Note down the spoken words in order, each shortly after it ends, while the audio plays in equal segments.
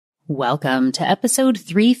Welcome to episode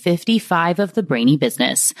 355 of the Brainy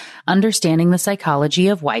Business, Understanding the Psychology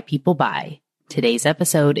of Why People Buy. Today's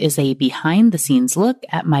episode is a behind-the-scenes look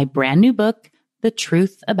at my brand new book, The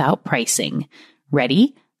Truth About Pricing.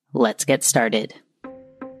 Ready? Let's get started.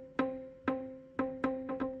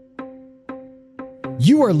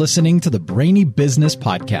 You are listening to the Brainy Business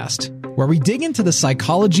Podcast, where we dig into the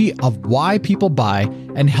psychology of why people buy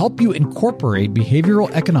and help you incorporate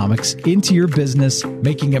behavioral economics into your business,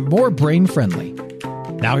 making it more brain-friendly.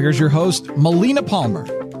 Now here's your host, Melina Palmer.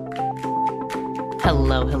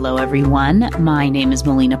 Hello, everyone. My name is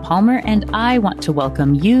Melina Palmer, and I want to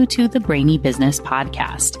welcome you to the Brainy Business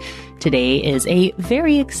Podcast. Today is a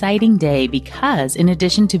very exciting day because in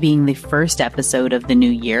addition to being the first episode of the new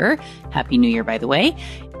year, Happy New Year, by the way,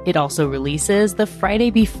 it also releases the Friday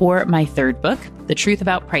before my third book, The Truth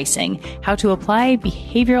About Pricing, How to Apply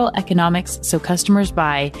Behavioral Economics So Customers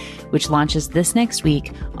Buy, which launches this next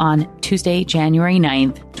week on Tuesday, January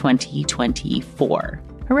 9th, 2024.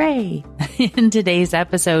 Hooray! In today's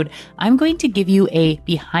episode, I'm going to give you a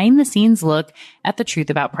behind-the-scenes look at The Truth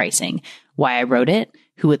About Pricing, why I wrote it,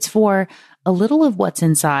 who it's for, a little of what's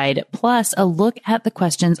inside, plus a look at the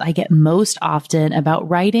questions I get most often about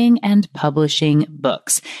writing and publishing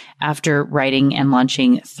books. After writing and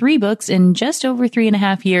launching 3 books in just over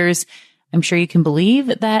 3.5 years, I'm sure you can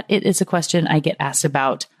believe that it is a question I get asked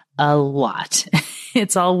about a lot.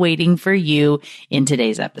 It's all waiting for you in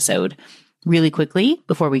today's episode. Really quickly,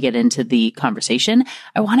 before we get into the conversation,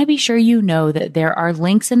 I want to be sure you know that there are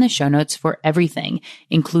links in the show notes for everything,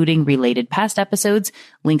 including related past episodes,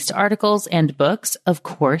 links to articles and books, of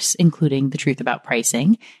course, including The Truth About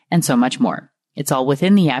Pricing, and so much more. It's all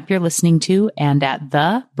within the app you're listening to and at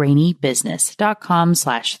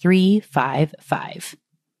thebrainybusiness.com/355.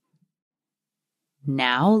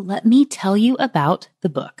 Now, let me tell you about the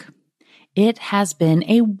book. It has been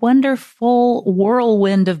a wonderful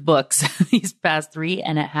whirlwind of books these past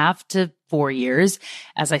 3.5 to 4 years.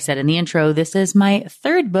 As I said in the intro, this is my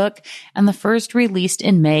third book and the first released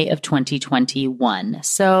in May of 2021.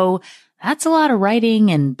 So that's a lot of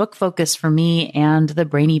writing and book focus for me and the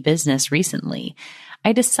Brainy Business recently.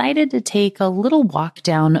 I decided to take a little walk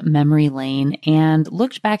down memory lane and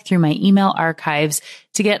looked back through my email archives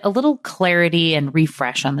to get a little clarity and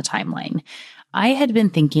refresh on the timeline. I had been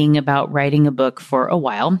thinking about writing a book for a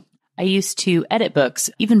while. I used to edit books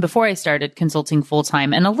even before I started consulting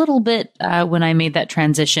full-time and a little bit when I made that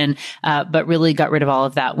transition, but really got rid of all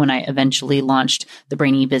of that when I eventually launched the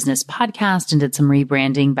Brainy Business podcast and did some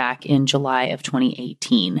rebranding back in July of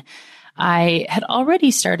 2018. I had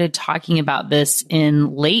already started talking about this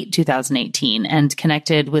in late 2018 and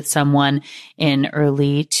connected with someone in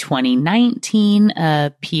early 2019,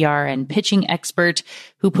 a PR and pitching expert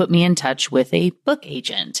who put me in touch with a book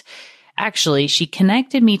agent. Actually, she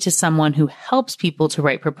connected me to someone who helps people to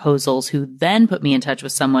write proposals, who then put me in touch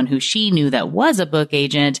with someone who she knew that was a book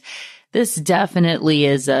agent. This definitely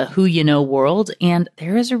is a who you know world, and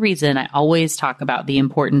there is a reason I always talk about the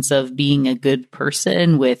importance of being a good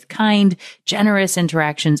person with kind, generous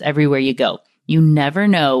interactions everywhere you go. You never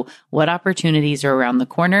know what opportunities are around the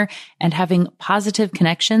corner, and having positive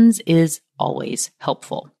connections is always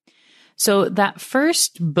helpful. So that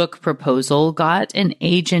first book proposal got an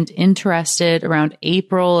agent interested around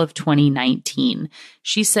April of 2019.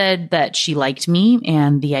 She said that she liked me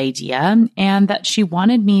and the idea, and that she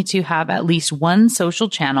wanted me to have at least one social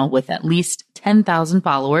channel with at least 10,000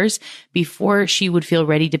 followers before she would feel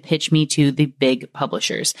ready to pitch me to the big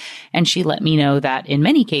publishers. And she let me know that in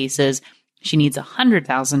many cases, she needs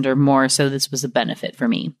 100,000 or more, so this was a benefit for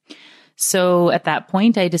me. So at that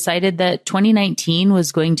point, I decided that 2019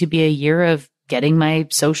 was going to be a year of getting my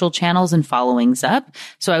social channels and followings up.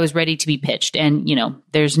 So I was ready to be pitched. And,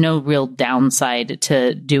 there's no real downside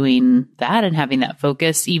to doing that and having that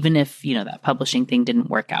focus, even if, that publishing thing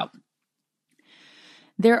didn't work out.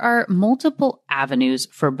 There are multiple avenues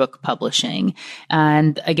for book publishing.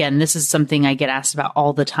 And again, this is something I get asked about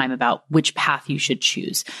all the time about which path you should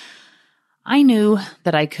choose. I knew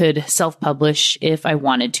that I could self-publish if I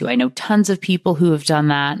wanted to. I know tons of people who have done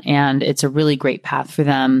that, and it's a really great path for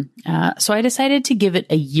them. So I decided to give it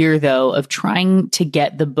a year, though, of trying to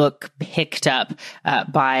get the book picked up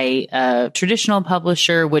by a traditional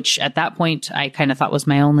publisher, which at that point I kind of thought was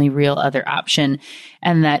my only real other option.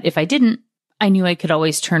 And that if I didn't, I knew I could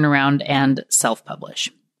always turn around and self-publish.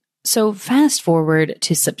 So fast forward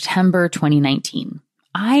to September 2019.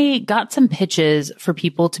 I got some pitches for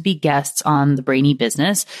people to be guests on the Brainy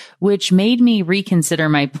Business, which made me reconsider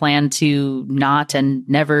my plan to not and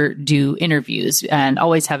never do interviews and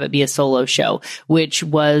always have it be a solo show, which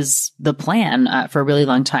was the plan for a really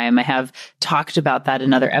long time. I have talked about that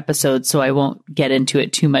in other episodes, so I won't get into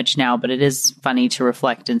it too much now, but it is funny to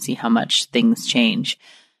reflect and see how much things change.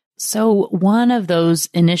 So one of those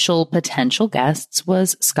initial potential guests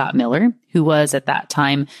was Scott Miller, who was at that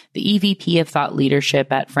time the EVP of Thought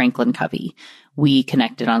Leadership at Franklin Covey. We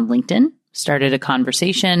connected on LinkedIn, started a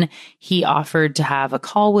conversation. He offered to have a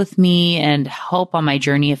call with me and help on my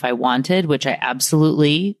journey if I wanted, which I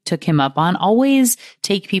absolutely took him up on. Always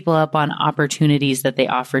take people up on opportunities that they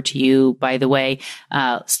offer to you. By the way,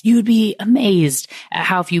 you would be amazed at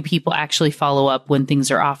how few people actually follow up when things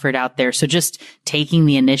are offered out there. So just taking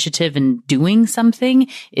the initiative and doing something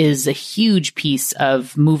is a huge piece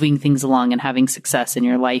of moving things along and having success in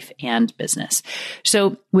your life and business.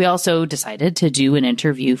 So we also decided to do an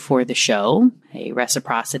interview for the show. Hey,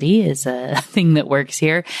 reciprocity is a thing that works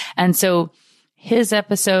here. And so his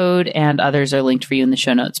episode and others are linked for you in the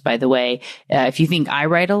show notes, by the way. If you think I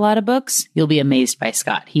write a lot of books, you'll be amazed by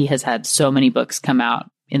Scott. He has had so many books come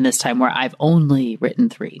out in this time where I've only written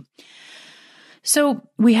 3. So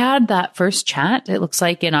we had that first chat, it looks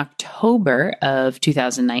like in October of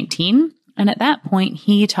 2019. And at that point,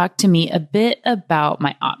 he talked to me a bit about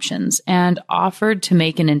my options and offered to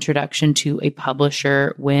make an introduction to a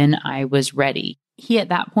publisher when I was ready. He at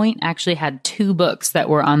that point actually had 2 books that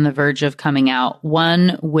were on the verge of coming out.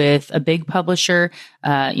 One with a big publisher,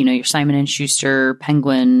 your Simon & Schuster,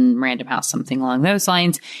 Penguin, Random House, something along those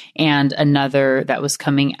lines, and another that was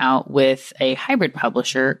coming out with a hybrid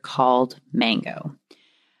publisher called Mango.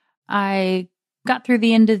 I got through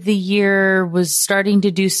the end of the year, was starting to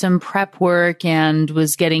do some prep work and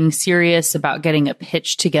was getting serious about getting a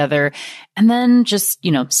pitch together. And then just,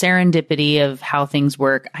 serendipity of how things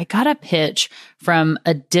work. I got a pitch from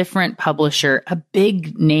a different publisher, a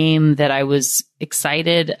big name that I was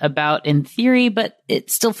excited about in theory, but it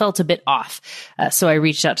still felt a bit off. So I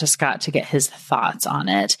reached out to Scott to get his thoughts on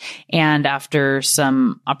it. And after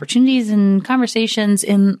some opportunities and conversations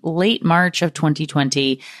in late March of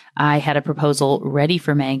 2020, I had a proposal ready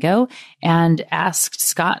for Mango and asked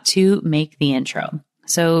Scott to make the intro.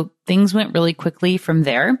 So things went really quickly from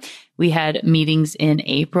there. We had meetings in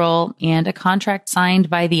April and a contract signed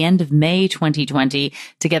by the end of May 2020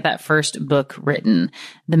 to get that first book written.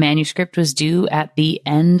 The manuscript was due at the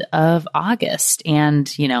end of August.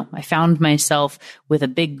 And, I found myself with a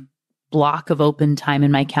big block of open time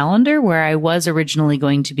in my calendar where I was originally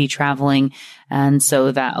going to be traveling. And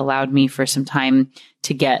so that allowed me for some time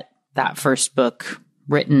to get that first book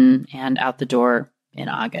written and out the door in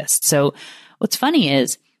August. So what's funny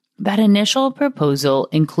is that initial proposal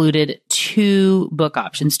included 2 book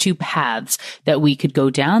options, 2 paths that we could go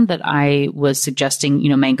down that I was suggesting,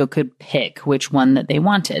 Mango could pick which one that they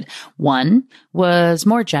wanted. One was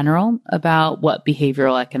more general about what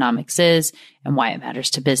behavioral economics is and why it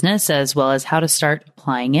matters to business, as well as how to start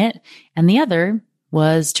applying it. And the other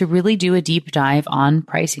was to really do a deep dive on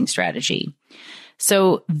pricing strategy.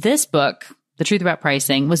 So this book, The Truth About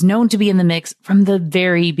Pricing, was known to be in the mix from the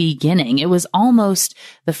very beginning. It was almost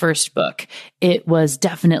the first book. It was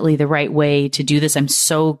definitely the right way to do this. I'm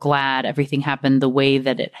so glad everything happened the way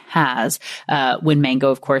that it has. When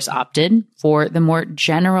Mango, of course, opted for the more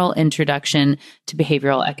general introduction to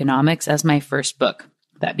behavioral economics as my first book.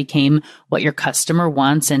 That became What Your Customer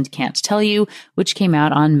Wants and Can't Tell You, which came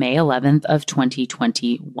out on May 11th of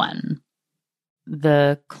 2021.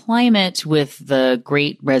 The climate with the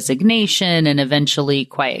Great Resignation and eventually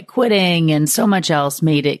quiet quitting and so much else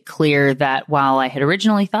made it clear that while I had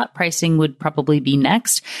originally thought pricing would probably be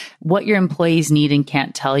next, What Your Employees Need and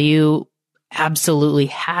Can't Tell You absolutely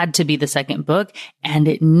had to be the second book, and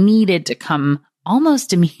it needed to come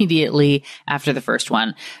almost immediately after the first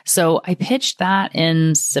one. So I pitched that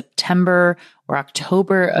in September or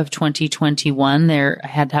October of 2021. I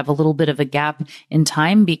had to have a little bit of a gap in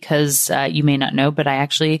time because you may not know, but I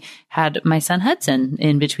actually had my son Hudson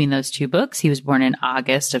in between those 2 books. He was born in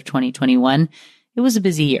August of 2021. It was a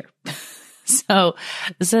busy year. So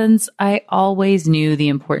since I always knew the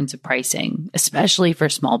importance of pricing, especially for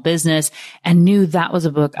small business, and knew that was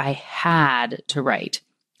a book I had to write,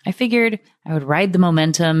 I figured I would ride the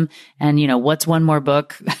momentum and, what's one more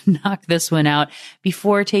book, knock this one out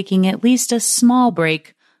before taking at least a small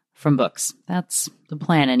break from books. That's the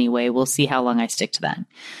plan anyway. We'll see how long I stick to that.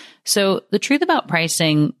 So The Truth About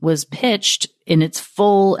Pricing was pitched in its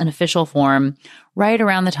full and official form right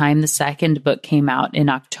around the time the second book came out in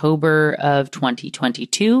October of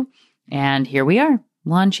 2022. And here we are,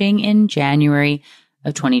 launching in January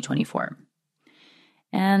of 2024.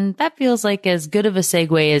 And that feels like as good of a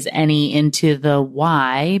segue as any into the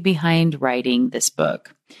why behind writing this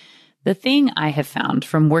book. The thing I have found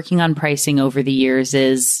from working on pricing over the years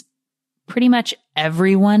is pretty much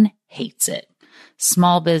everyone hates it.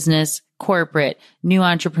 Small business, corporate, new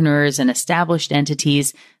entrepreneurs, and established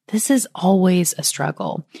entities, this is always a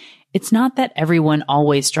struggle. It's not that everyone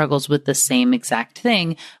always struggles with the same exact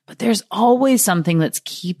thing, but there's always something that's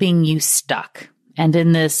keeping you stuck. And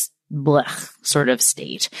in this blech sort of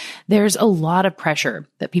state, there's a lot of pressure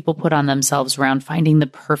that people put on themselves around finding the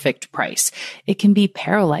perfect price. It can be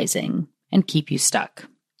paralyzing and keep you stuck.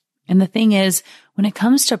 And the thing is, when it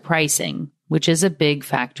comes to pricing, which is a big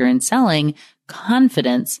factor in selling,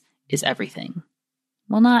 confidence is everything.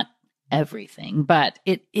 Well, not everything, but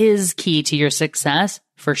it is key to your success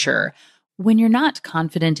for sure. When you're not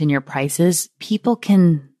confident in your prices, people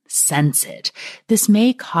can sense it. This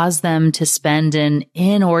may cause them to spend an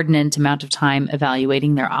inordinate amount of time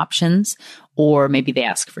evaluating their options, or maybe they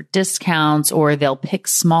ask for discounts, or they'll pick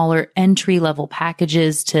smaller entry-level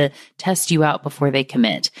packages to test you out before they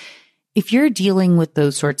commit. If you're dealing with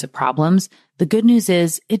those sorts of problems, the good news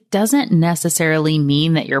is it doesn't necessarily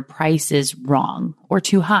mean that your price is wrong or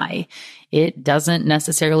too high. It doesn't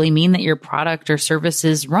necessarily mean that your product or service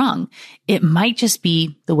is wrong. It might just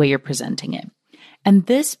be the way you're presenting it. And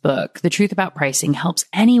this book, The Truth About Pricing, helps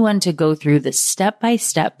anyone to go through the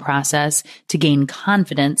step-by-step process to gain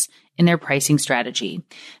confidence in their pricing strategy,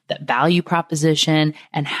 the value proposition,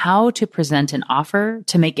 and how to present an offer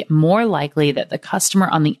to make it more likely that the customer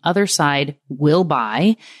on the other side will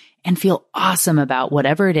buy and feel awesome about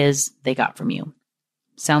whatever it is they got from you.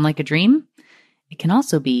 Sound like a dream? It can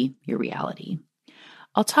also be your reality.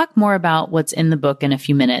 I'll talk more about what's in the book in a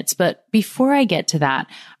few minutes, but before I get to that,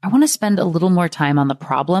 I want to spend a little more time on the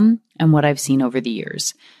problem and what I've seen over the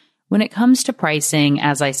years. When it comes to pricing,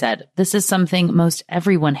 as I said, this is something most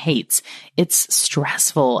everyone hates. It's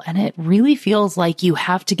stressful and it really feels like you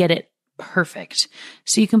have to get it perfect.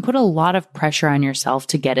 So you can put a lot of pressure on yourself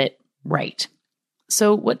to get it right.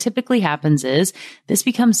 So what typically happens is this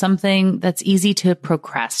becomes something that's easy to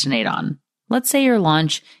procrastinate on. Let's say your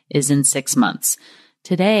launch is in 6 months.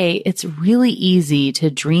 Today, it's really easy to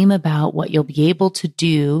dream about what you'll be able to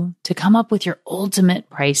do to come up with your ultimate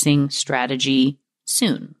pricing strategy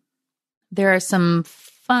soon. There are some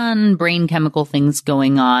fun brain chemical things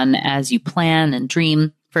going on as you plan and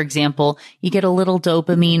dream. For example, you get a little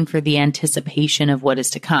dopamine for the anticipation of what is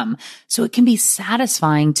to come. So it can be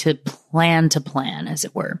satisfying to plan, as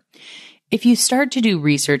it were. If you start to do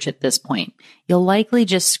research at this point, you'll likely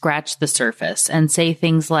just scratch the surface and say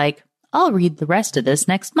things like, I'll read the rest of this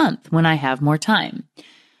next month when I have more time.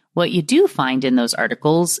 What you do find in those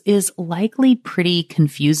articles is likely pretty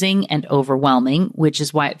confusing and overwhelming, which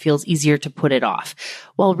is why it feels easier to put it off.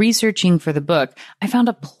 While researching for the book, I found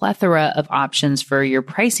a plethora of options for your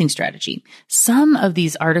pricing strategy. Some of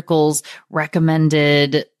these articles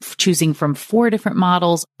recommended choosing from 4 different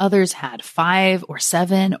models. Others had 5 or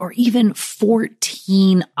 7 or even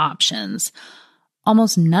 14 options.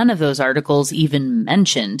 Almost none of those articles even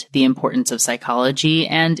mentioned the importance of psychology,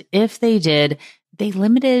 and if they did, they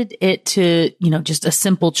limited it to, just a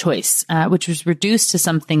simple choice, which was reduced to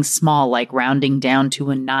something small like rounding down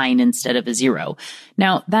to a 9 instead of a 0.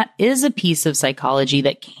 Now, that is a piece of psychology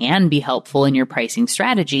that can be helpful in your pricing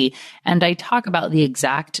strategy, and I talk about the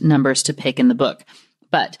exact numbers to pick in the book.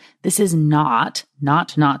 But this is not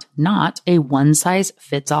a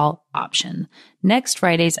one-size-fits-all option. Next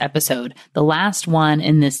Friday's episode, the last one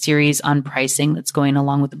in this series on pricing that's going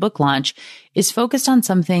along with the book launch, is focused on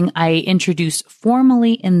something I introduced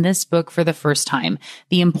formally in this book for the first time,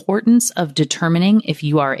 the importance of determining if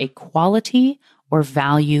you are a quality or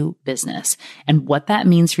value business, and what that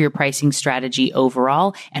means for your pricing strategy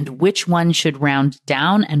overall, and which one should round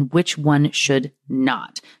down and which one should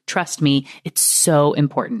not. Trust me, it's so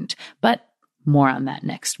important, but more on that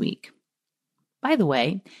next week. By the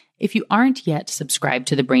way, if you aren't yet subscribed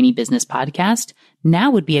to the Brainy Business podcast,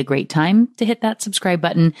 now would be a great time to hit that subscribe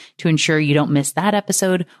button to ensure you don't miss that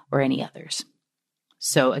episode or any others.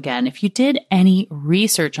 So again, if you did any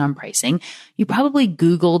research on pricing, you probably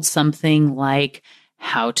Googled something like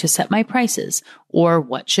how to set my prices, or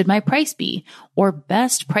what should my price be, or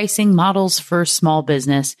best pricing models for small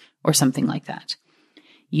business, or something like that.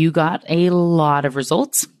 You got a lot of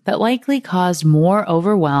results that likely caused more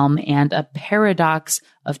overwhelm and a paradox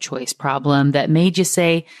of choice problem that made you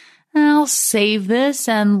say, I'll save this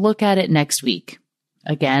and look at it next week.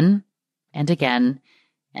 Again and again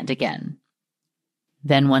and again.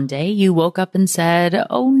 Then one day you woke up and said,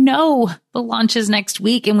 oh no, the launch is next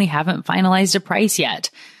week and we haven't finalized a price yet.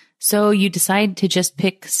 So you decide to just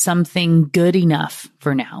pick something good enough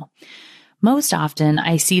for now. Most often,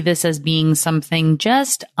 I see this as being something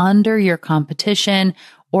just under your competition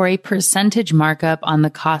or a percentage markup on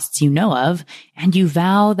the costs you know of, and you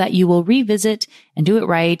vow that you will revisit and do it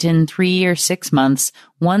right in 3 or 6 months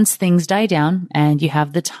once things die down and you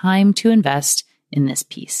have the time to invest in this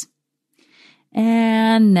piece.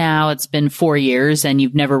 And now it's been 4 years and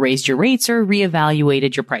you've never raised your rates or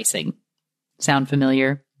reevaluated your pricing. Sound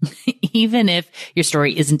familiar? Even if your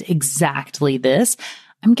story isn't exactly this,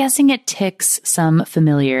 I'm guessing it ticks some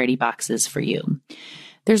familiarity boxes for you.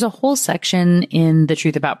 There's a whole section in The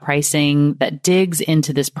Truth About Pricing that digs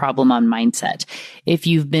into this problem on mindset. If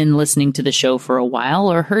you've been listening to the show for a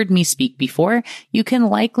while or heard me speak before, you can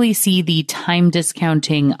likely see the time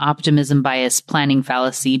discounting, optimism bias, planning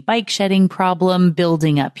fallacy, bike shedding problem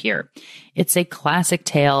building up here. It's a classic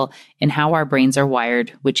tale in how our brains are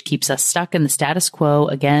wired, which keeps us stuck in the status quo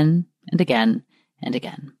again and again and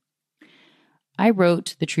again. I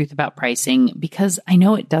wrote The Truth About Pricing because I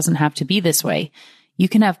know it doesn't have to be this way. You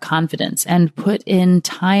can have confidence and put in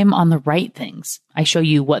time on the right things. I show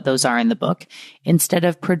you what those are in the book, instead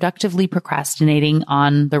of productively procrastinating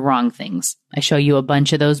on the wrong things. I show you a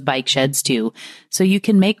bunch of those bike sheds too, so you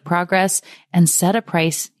can make progress and set a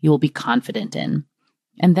price you will be confident in.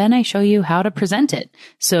 And then I show you how to present it,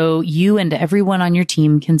 so you and everyone on your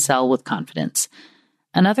team can sell with confidence.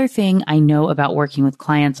 Another thing I know about working with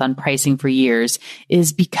clients on pricing for years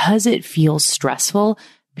is because it feels stressful,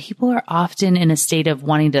 people are often in a state of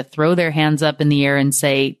wanting to throw their hands up in the air and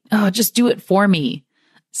say, "Oh, just do it for me."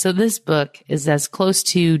 So this book is as close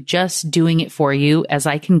to just doing it for you as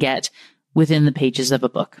I can get within the pages of a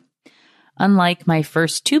book. Unlike my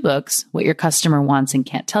first 2 books, What Your Customer Wants and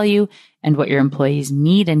Can't Tell You, and What Your Employees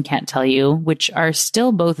Need and Can't Tell You, which are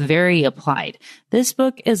still both very applied, this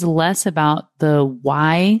book is less about the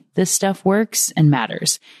why this stuff works and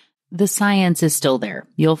matters. The science is still there.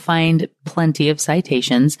 You'll find plenty of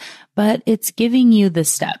citations, but it's giving you the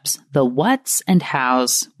steps, the whats and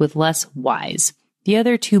hows with less whys. The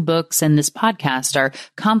other 2 books and this podcast are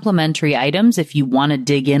complementary items if you want to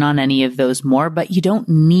dig in on any of those more, but you don't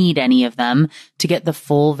need any of them to get the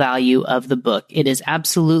full value of the book. It is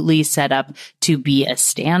absolutely set up to be a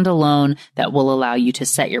standalone that will allow you to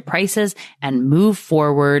set your prices and move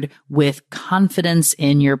forward with confidence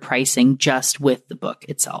in your pricing just with the book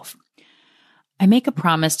itself. I make a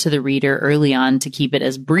promise to the reader early on to keep it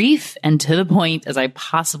as brief and to the point as I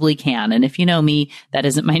possibly can. And if you know me, that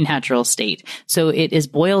isn't my natural state. So it is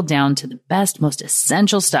boiled down to the best, most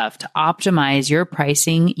essential stuff to optimize your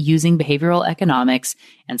pricing using behavioral economics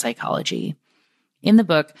and psychology. In the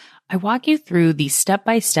book, I walk you through the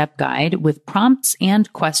step-by-step guide with prompts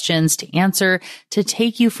and questions to answer to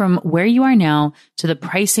take you from where you are now to the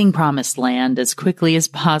pricing promised land as quickly as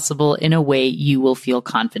possible in a way you will feel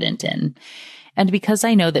confident in. And because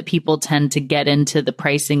I know that people tend to get into the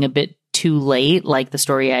pricing a bit too late, like the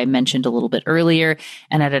story I mentioned a little bit earlier,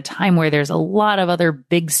 and at a time where there's a lot of other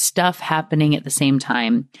big stuff happening at the same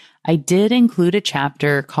time, I did include a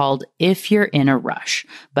chapter called If You're in a Rush,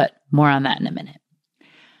 but more on that in a minute.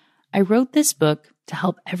 I wrote this book to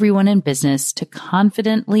help everyone in business to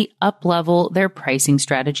confidently up-level their pricing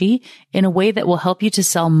strategy in a way that will help you to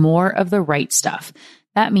sell more of the right stuff.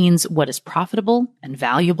 That means what is profitable and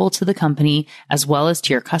valuable to the company, as well as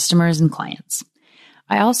to your customers and clients.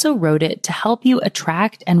 I also wrote it to help you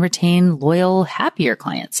attract and retain loyal, happier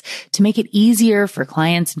clients, to make it easier for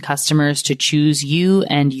clients and customers to choose you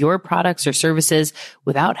and your products or services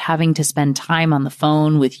without having to spend time on the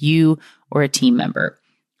phone with you or a team member.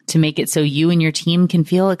 To make it so you and your team can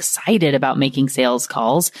feel excited about making sales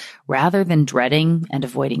calls rather than dreading and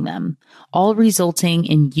avoiding them, all resulting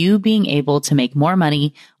in you being able to make more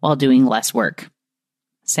money while doing less work.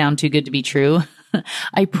 Sound too good to be true?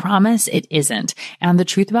 I promise it isn't. And the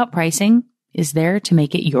truth about pricing is there to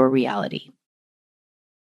make it your reality.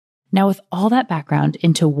 Now, with all that background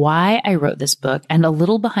into why I wrote this book and a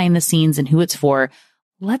little behind the scenes and who it's for,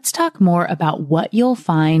 let's talk more about what you'll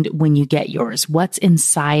find when you get yours, what's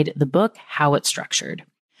inside the book, how it's structured.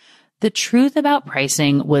 The Truth About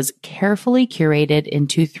Pricing was carefully curated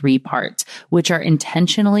into 3 parts, which are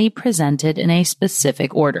intentionally presented in a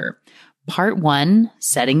specific order. Part 1,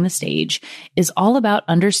 Setting the Stage, is all about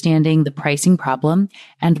understanding the pricing problem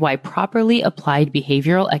and why properly applied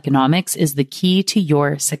behavioral economics is the key to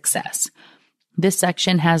your success. This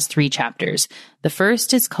section has 3 chapters. The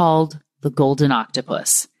first is called The Golden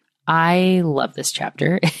Octopus. I love this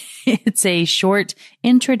chapter. It's a short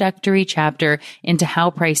introductory chapter into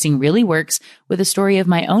how pricing really works with a story of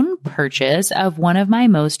my own purchase of one of my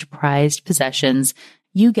most prized possessions,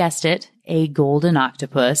 You guessed it, a golden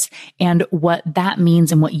octopus, and what that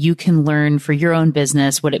means and what you can learn for your own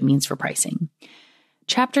business, what it means for pricing.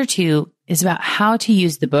 Chapter 2 is about how to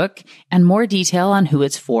use the book and more detail on who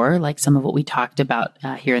it's for, like some of what we talked about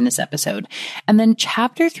here in this episode. And then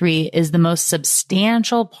Chapter 3 is the most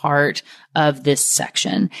substantial part of this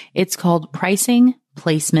section. It's called Pricing,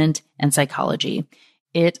 Placement, and Psychology.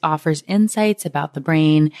 It offers insights about the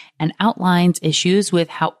brain and outlines issues with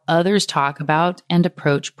how others talk about and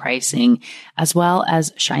approach pricing, as well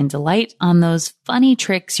as shines a light on those funny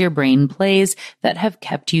tricks your brain plays that have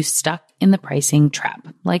kept you stuck in the pricing trap,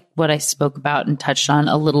 like what I spoke about and touched on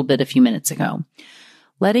a little bit a few minutes ago.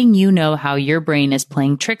 Letting you know how your brain is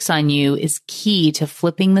playing tricks on you is key to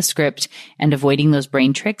flipping the script and avoiding those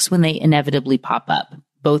brain tricks when they inevitably pop up,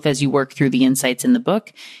 both as you work through the insights in the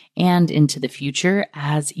book and into the future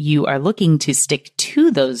as you are looking to stick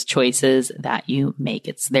to those choices that you make.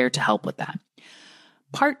 It's there to help with that.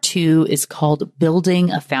 Part 2 is called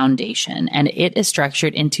Building a Foundation, and it is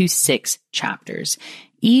structured into 6 chapters.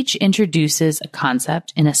 Each introduces a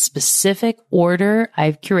concept in a specific order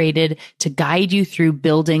I've curated to guide you through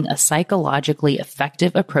building a psychologically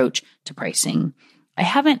effective approach to pricing. I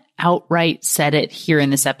haven't outright said it here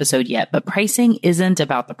in this episode yet, but pricing isn't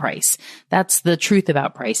about the price. That's the truth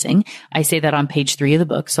about pricing. I say that on page 3 of the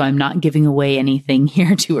book, so I'm not giving away anything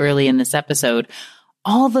here too early in this episode.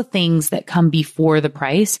 All the things that come before the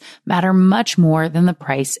price matter much more than the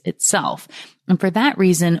price itself. And for that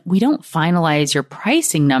reason, we don't finalize your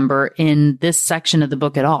pricing number in this section of the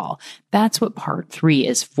book at all. That's what part 3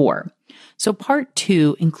 is for. So part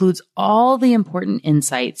 2 includes all the important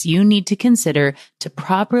insights you need to consider to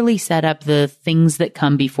properly set up the things that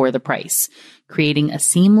come before the price, creating a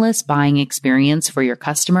seamless buying experience for your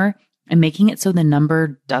customer and making it so the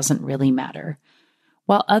number doesn't really matter.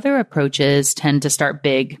 While other approaches tend to start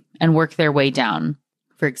big and work their way down,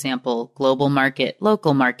 for example, global market,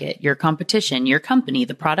 local market, your competition, your company,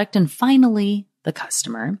 the product, and finally, the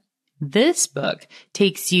customer, this book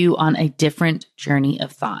takes you on a different journey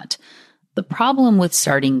of thought. The problem with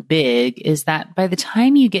starting big is that by the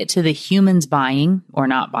time you get to the humans buying or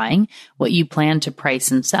not buying what you plan to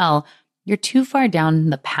price and sell, you're too far down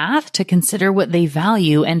the path to consider what they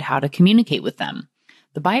value and how to communicate with them.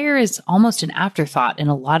 The buyer is almost an afterthought in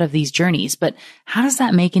a lot of these journeys, but how does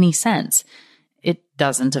that make any sense? It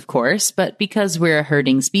doesn't, of course, but because we're a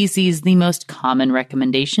herding species, the most common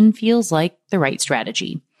recommendation feels like the right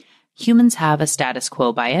strategy. Humans have a status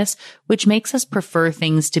quo bias, which makes us prefer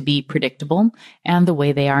things to be predictable and the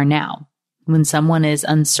way they are now. When someone is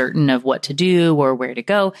uncertain of what to do or where to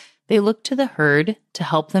go, they look to the herd to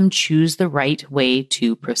help them choose the right way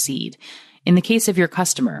to proceed. In the case of your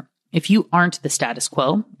customer, if you aren't the status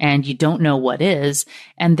quo and you don't know what is,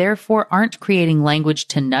 and therefore aren't creating language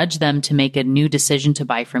to nudge them to make a new decision to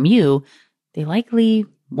buy from you, they likely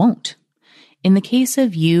won't. In the case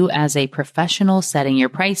of you as a professional setting your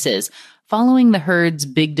prices, following the herd's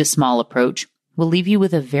big to small approach will leave you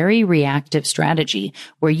with a very reactive strategy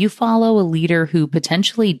where you follow a leader who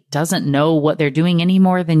potentially doesn't know what they're doing any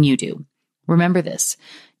more than you do. Remember this,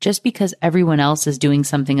 just because everyone else is doing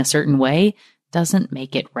something a certain way doesn't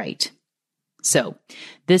make it right. So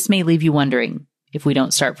this may leave you wondering, if we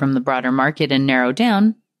don't start from the broader market and narrow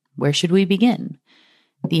down, where should we begin?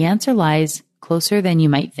 The answer lies closer than you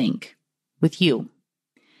might think. With you.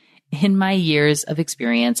 In my years of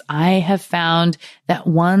experience, I have found that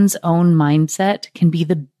one's own mindset can be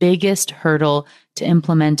the biggest hurdle to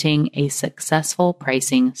implementing a successful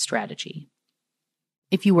pricing strategy.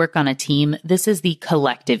 If you work on a team, this is the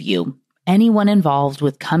collective you. Anyone involved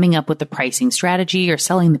with coming up with the pricing strategy or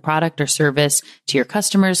selling the product or service to your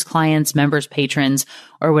customers, clients, members, patrons,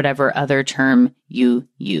 or whatever other term you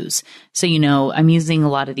use. So, I'm using a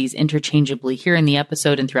lot of these interchangeably here in the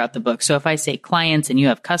episode and throughout the book. So if I say clients and you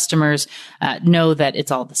have customers, know that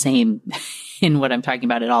it's all the same in what I'm talking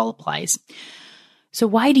about. It all applies. So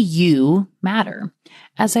why do you matter?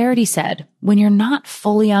 As I already said, when you're not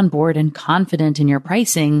fully on board and confident in your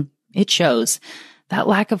pricing, it shows. That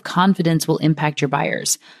lack of confidence will impact your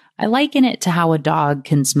buyers. I liken it to how a dog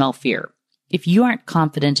can smell fear. If you aren't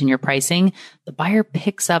confident in your pricing, the buyer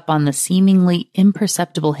picks up on the seemingly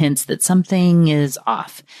imperceptible hints that something is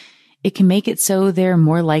off. It can make it so they're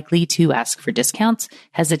more likely to ask for discounts,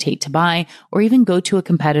 hesitate to buy, or even go to a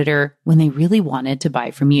competitor when they really wanted to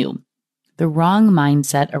buy from you. The wrong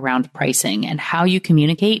mindset around pricing and how you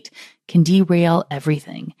communicate can derail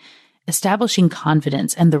everything. Establishing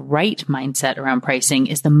confidence and the right mindset around pricing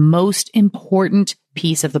is the most important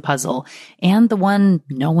piece of the puzzle and the one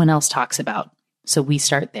no one else talks about. So we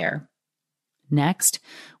start there. Next,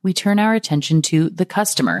 we turn our attention to the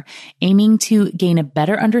customer, aiming to gain a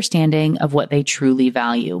better understanding of what they truly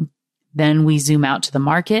value. Then we zoom out to the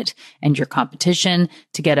market and your competition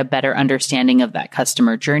to get a better understanding of that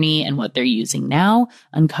customer journey and what they're using now,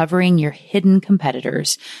 uncovering your hidden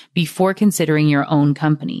competitors before considering your own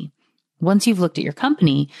company. Once you've looked at your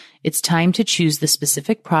company, it's time to choose the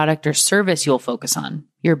specific product or service you'll focus on,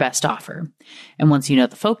 your best offer. And once you know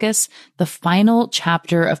the focus, the final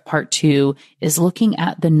chapter of part 2 is looking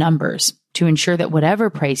at the numbers to ensure that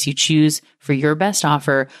whatever price you choose for your best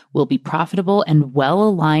offer will be profitable and well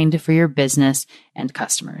aligned for your business and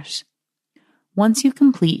customers. Once you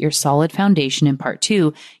complete your solid foundation in part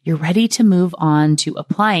 2, you're ready to move on to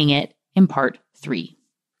applying it in part 3.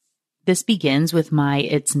 This begins with my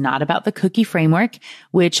It's Not About the Cookie framework,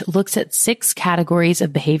 which looks at 6 categories of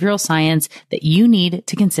behavioral science that you need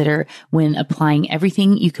to consider when applying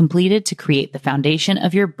everything you completed to create the foundation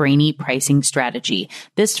of your brainy pricing strategy.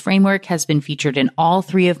 This framework has been featured in all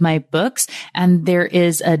 3 of my books, and there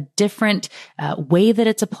is a different way that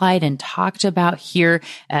it's applied and talked about here.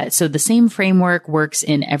 So the same framework works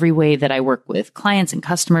in every way that I work with clients and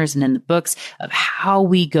customers and in the books of how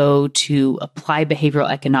we go to apply behavioral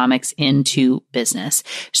economics into business.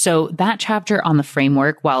 So that chapter on the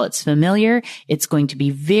framework, while it's familiar, it's going to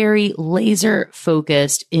be very laser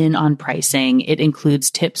focused in on pricing. It includes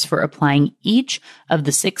tips for applying each of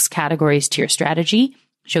the 6 categories to your strategy,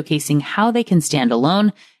 showcasing how they can stand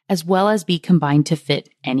alone, as well as be combined to fit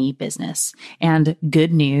any business. And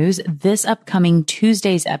good news, this upcoming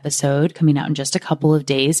Tuesday's episode, coming out in just a couple of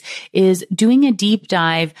days, is doing a deep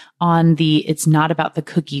dive on the It's Not About the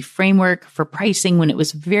Cookie framework for pricing. When it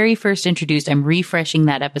was very first introduced, I'm refreshing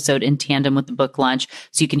that episode in tandem with the book launch,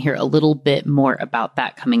 so you can hear a little bit more about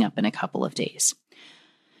that coming up in a couple of days.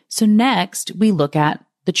 So next, we look at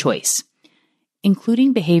the choice.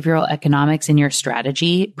 Including behavioral economics in your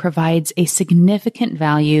strategy provides a significant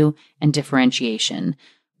value and differentiation.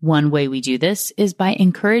 One way we do this is by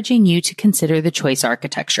encouraging you to consider the choice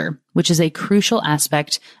architecture, which is a crucial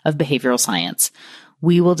aspect of behavioral science.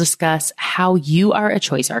 We will discuss how you are a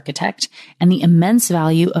choice architect and the immense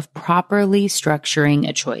value of properly structuring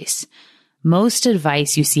a choice. Most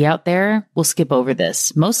advice you see out there will skip over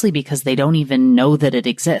this, mostly because they don't even know that it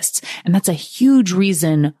exists. And that's a huge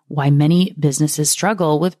reason why many businesses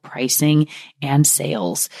struggle with pricing and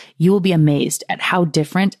sales. You will be amazed at how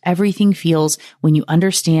different everything feels when you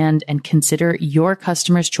understand and consider your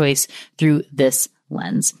customer's choice through this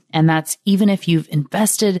lens. And that's even if you've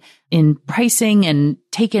invested in pricing and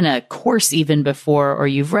taken a course even before, or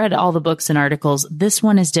you've read all the books and articles. This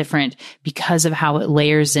one is different because of how it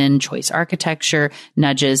layers in choice architecture,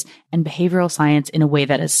 nudges, and behavioral science in a way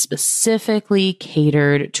that is specifically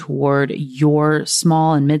catered toward your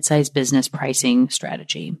small and mid-sized business pricing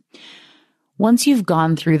strategy. Once you've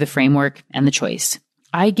gone through the framework and the choice,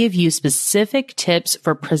 I give you specific tips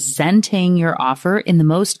for presenting your offer in the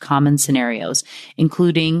most common scenarios,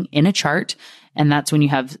 including in a chart. And that's when you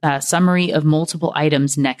have a summary of multiple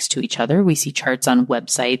items next to each other. We see charts on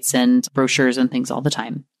websites and brochures and things all the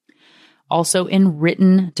time. Also in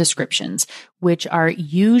written descriptions, which are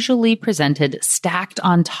usually presented stacked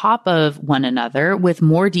on top of one another with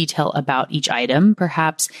more detail about each item,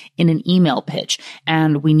 perhaps in an email pitch.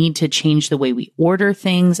 And we need to change the way we order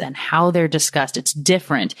things and how they're discussed. It's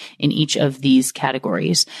different in each of these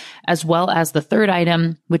categories, as well as the third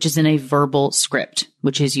item, which is in a verbal script,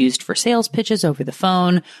 which is used for sales pitches over the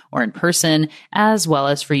phone or in person, as well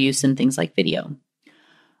as for use in things like video.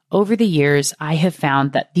 Over the years, I have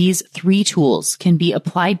found that these 3 tools can be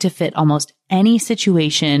applied to fit almost any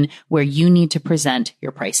situation where you need to present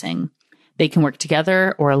your pricing. They can work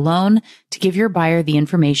together or alone to give your buyer the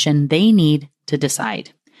information they need to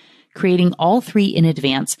decide. Creating all 3 in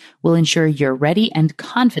advance will ensure you're ready and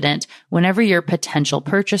confident whenever your potential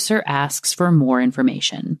purchaser asks for more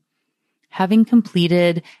information. Having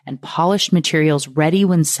completed and polished materials ready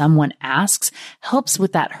when someone asks helps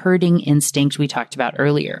with that herding instinct we talked about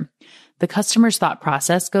earlier. The customer's thought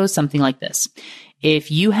process goes something like this.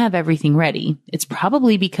 If you have everything ready, it's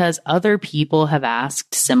probably because other people have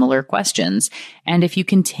asked similar questions. And if you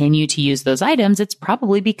continue to use those items, it's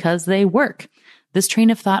probably because they work. This train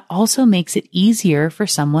of thought also makes it easier for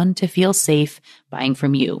someone to feel safe buying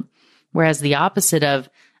from you. Whereas the opposite of,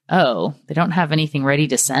 oh, they don't have anything ready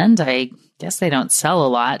to send, I guess they don't sell a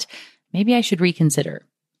lot, maybe I should reconsider,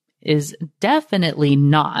 is definitely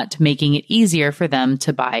not making it easier for them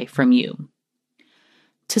to buy from you.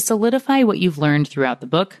 To solidify what you've learned throughout the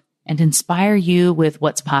book and inspire you with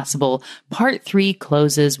what's possible, part 3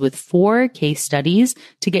 closes with 4 case studies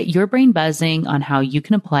to get your brain buzzing on how you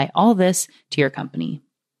can apply all this to your company.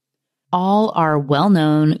 All are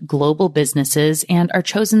well-known global businesses and are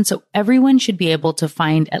chosen so everyone should be able to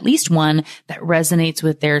find at least one that resonates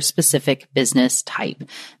with their specific business type.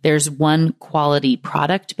 There's one quality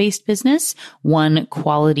product-based business, one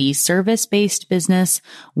quality service-based business,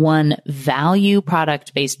 one value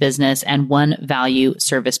product-based business, and one value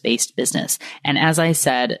service-based business. And as I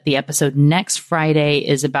said, the episode next Friday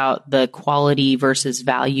is about the quality versus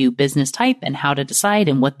value business type and how to decide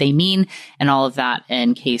and what they mean and all of that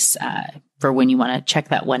in case for when you want to check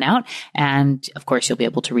that one out. And of course, you'll be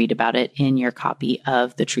able to read about it in your copy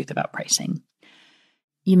of The Truth About Pricing.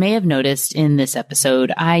 You may have noticed in this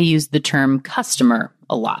episode, I use the term customer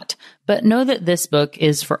a lot, but know that this book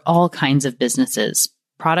is for all kinds of businesses,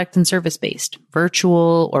 product and service based,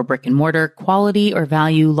 virtual or brick and mortar, quality or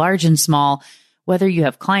value, large and small. Whether you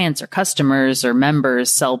have clients or customers or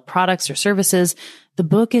members, sell products or services, the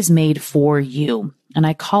book is made for you. And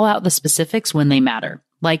I call out the specifics when they matter.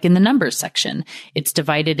 Like in the numbers section, it's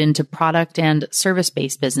divided into product and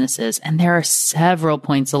service-based businesses. And there are several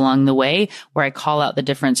points along the way where I call out the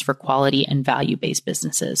difference for quality and value-based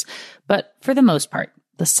businesses. But for the most part,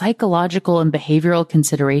 the psychological and behavioral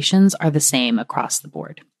considerations are the same across the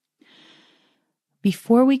board.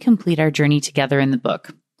 Before we complete our journey together in the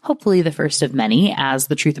book, hopefully the first of many, as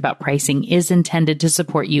The Truth About Pricing is intended to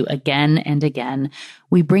support you again and again,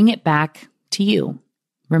 we bring it back to you.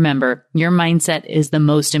 Remember, your mindset is the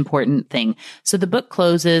most important thing. So the book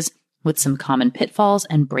closes with some common pitfalls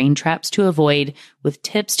and brain traps to avoid, with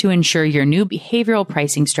tips to ensure your new behavioral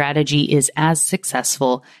pricing strategy is as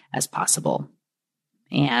successful as possible.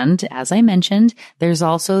 And as I mentioned, there's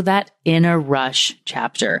also that In a Rush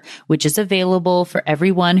chapter, which is available for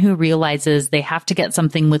everyone who realizes they have to get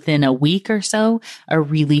something within a week or so, a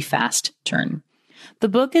really fast turn. The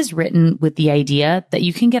book is written with the idea that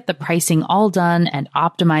you can get the pricing all done and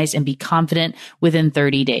optimized and be confident within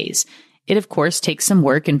 30 days. It, of course, takes some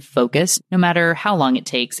work and focus, no matter how long it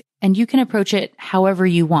takes, and you can approach it however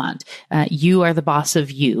you want. You are the boss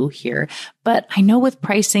of you here. But I know with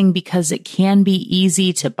pricing, because it can be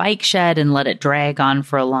easy to bike shed and let it drag on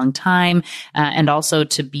for a long time, and also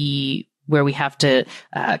to be where we have to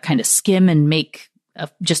kind of skim and make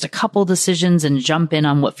just a couple decisions and jump in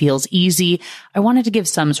on what feels easy. I wanted to give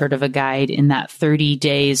some sort of a guide in that 30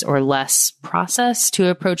 days or less process to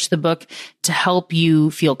approach the book to help you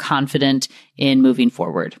feel confident in moving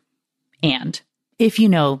forward. And if you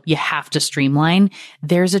know you have to streamline,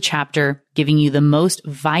 there's a chapter giving you the most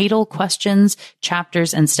vital questions,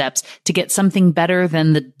 chapters, and steps to get something better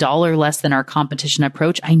than the dollar less than our competition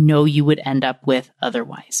approach I know you would end up with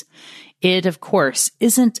otherwise. It, of course,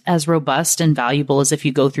 isn't as robust and valuable as if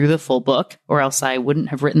you go through the full book, or else I wouldn't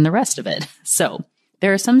have written the rest of it. So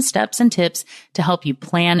there are some steps and tips to help you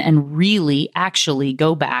plan and really actually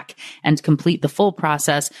go back and complete the full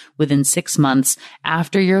process within 6 months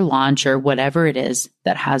after your launch or whatever it is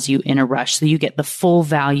that has you in a rush, so you get the full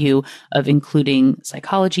value of including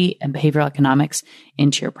psychology and behavioral economics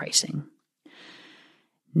into your pricing.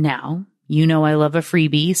 Now, you know I love a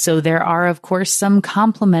freebie, so there are, of course, some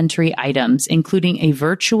complimentary items, including a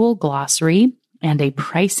virtual glossary and a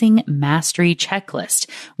pricing mastery checklist,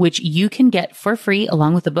 which you can get for free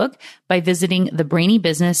along with the book by visiting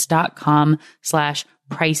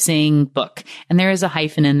thebrainybusiness.com/pricing book. And there is a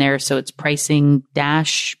hyphen in there, so it's pricing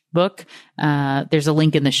dash book. There's a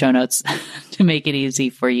link in the show notes to make it easy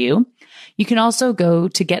for you. You can also go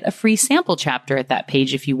to get a free sample chapter at that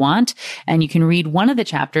page if you want, and you can read one of the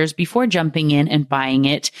chapters before jumping in and buying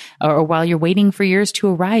it, or while you're waiting for yours to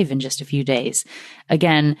arrive in just a few days.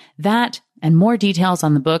 Again, that and more details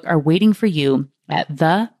on the book are waiting for you at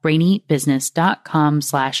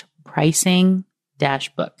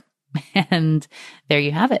thebrainybusiness.com/pricing-book. And there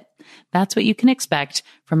you have it. That's what you can expect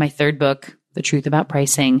from my third book, The Truth About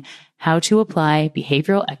Pricing, How to Apply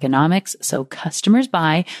Behavioral Economics So Customers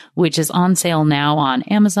Buy, which is on sale now on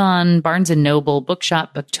Amazon, Barnes & Noble,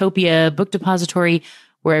 Bookshop, Booktopia, Book Depository,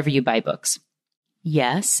 wherever you buy books.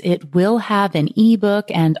 Yes, it will have an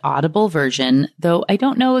ebook and Audible version, though I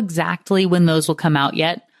don't know exactly when those will come out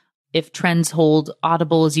yet. If trends hold,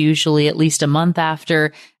 Audible is usually at least a month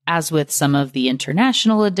after, as with some of the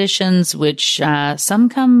international editions, which some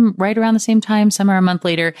come right around the same time, some are a month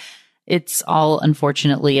later. It's all,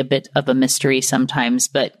 unfortunately, a bit of a mystery sometimes,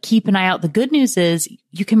 but keep an eye out. The good news is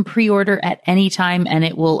you can pre-order at any time and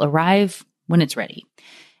it will arrive when it's ready.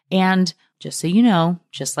 And just so you know,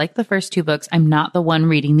 just like the first two books, I'm not the one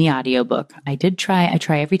reading the audiobook. I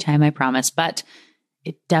try every time, I promise, but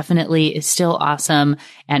it definitely is still awesome.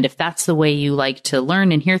 And if that's the way you like to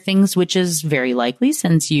learn and hear things, which is very likely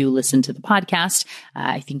since you listen to the podcast,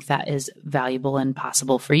 I think that is valuable and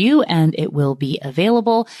possible for you, and it will be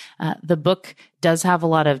available. The book does have a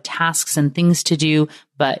lot of tasks and things to do,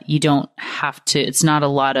 but you don't have to, it's not a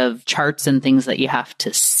lot of charts and things that you have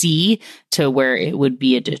to see to where it would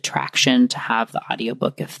be a detraction to have the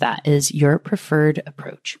audiobook if that is your preferred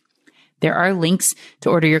approach. There are links to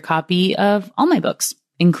order your copy of all my books,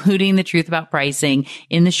 including The Truth About Pricing,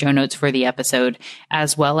 in the show notes for the episode,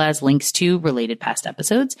 as well as links to related past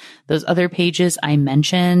episodes, those other pages I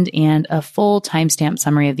mentioned, and a full timestamp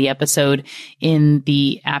summary of the episode in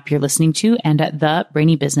the app you're listening to and at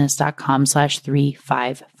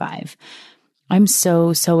thebrainybusiness.com/355. I'm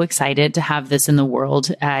so excited to have this in the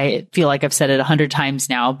world. I feel like I've said it 100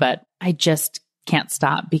 times now, but I just can't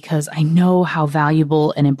stop because I know how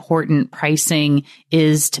valuable and important pricing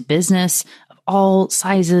is to business of all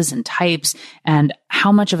sizes and types, and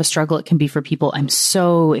how much of a struggle it can be for people. I'm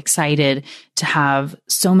so excited to have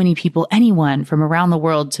so many people, anyone from around the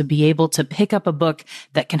world, to be able to pick up a book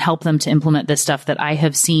that can help them to implement this stuff that I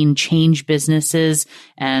have seen change businesses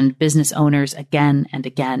and business owners again and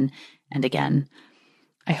again and again.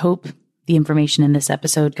 I hope the information in this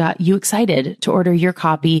episode got you excited to order your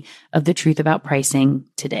copy of The Truth About Pricing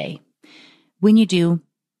today. When you do,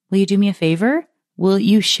 will you do me a favor? Will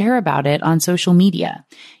you share about it on social media?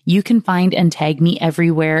 You can find and tag me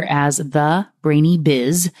everywhere as the Brainy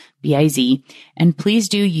Biz, B-I-Z, and please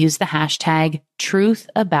do use the hashtag Truth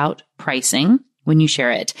About Pricing when you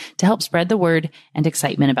share it to help spread the word and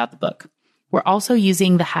excitement about the book. We're also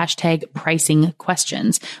using the hashtag pricing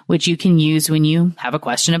questions, which you can use when you have a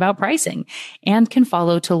question about pricing, and can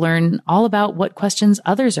follow to learn all about what questions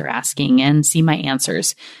others are asking and see my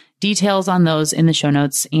answers. Details on those in the show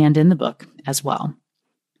notes and in the book as well.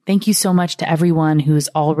 Thank you so much to everyone who's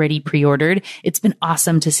already pre-ordered. It's been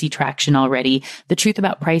awesome to see traction already. The Truth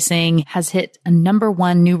About Pricing has hit a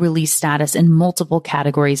 #1 new release status in multiple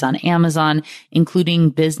categories on Amazon, including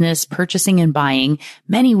business, purchasing, and buying,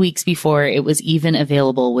 many weeks before it was even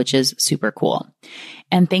available, which is super cool.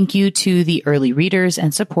 And thank you to the early readers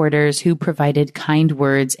and supporters who provided kind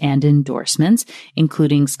words and endorsements,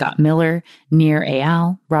 including Scott Miller, Nir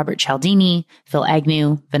Eyal, Robert Cialdini, Phil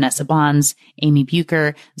Agnew, Vanessa Bonds, Amy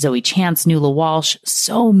Bucher, Zoe Chance, Nuala Walsh,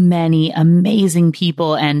 so many amazing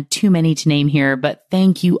people and too many to name here, but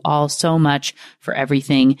thank you all so much for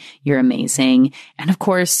everything. You're amazing. And of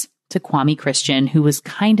course, to Kwame Christian, who was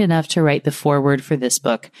kind enough to write the foreword for this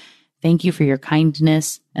book. Thank you for your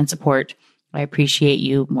kindness and support. I appreciate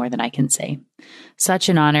you more than I can say. Such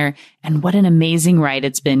an honor, and what an amazing ride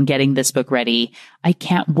it's been getting this book ready. I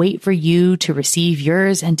can't wait for you to receive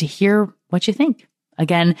yours and to hear what you think.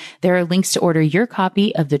 Again, there are links to order your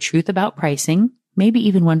copy of The Truth About Pricing, maybe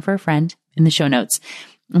even one for a friend, in the show notes.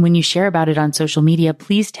 And when you share about it on social media,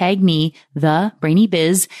 please tag me, the Brainy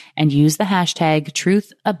Biz, and use the hashtag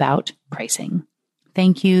Truth About Pricing.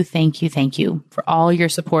 Thank you for all your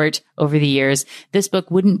support over the years. This book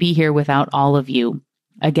wouldn't be here without all of you.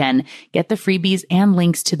 Again, get the freebies and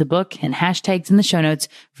links to the book and hashtags in the show notes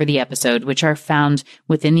for the episode, which are found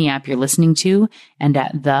within the app you're listening to and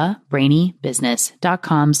at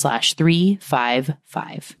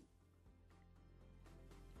thebrainybusiness.com/355.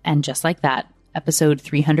 And just like that, episode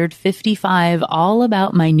 355, all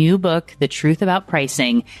about my new book, The Truth About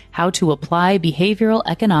Pricing, How to Apply Behavioral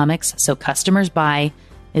Economics So Customers Buy,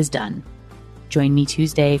 is done. Join me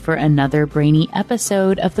Tuesday for another brainy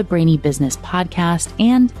episode of the Brainy Business podcast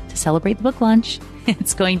and to celebrate the book launch.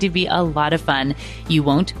 It's going to be a lot of fun. You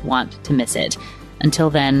won't want to miss it. Until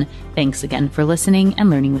then, thanks again for listening and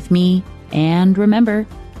learning with me. And remember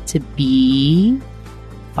to be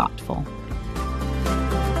thoughtful.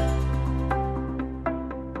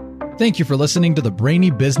 Thank you for listening to the Brainy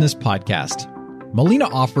Business Podcast. Melina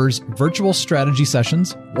offers virtual strategy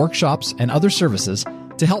sessions, workshops, and other services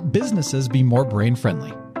to help businesses be more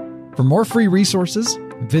brain-friendly. For more free resources,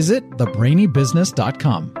 visit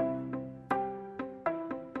thebrainybusiness.com.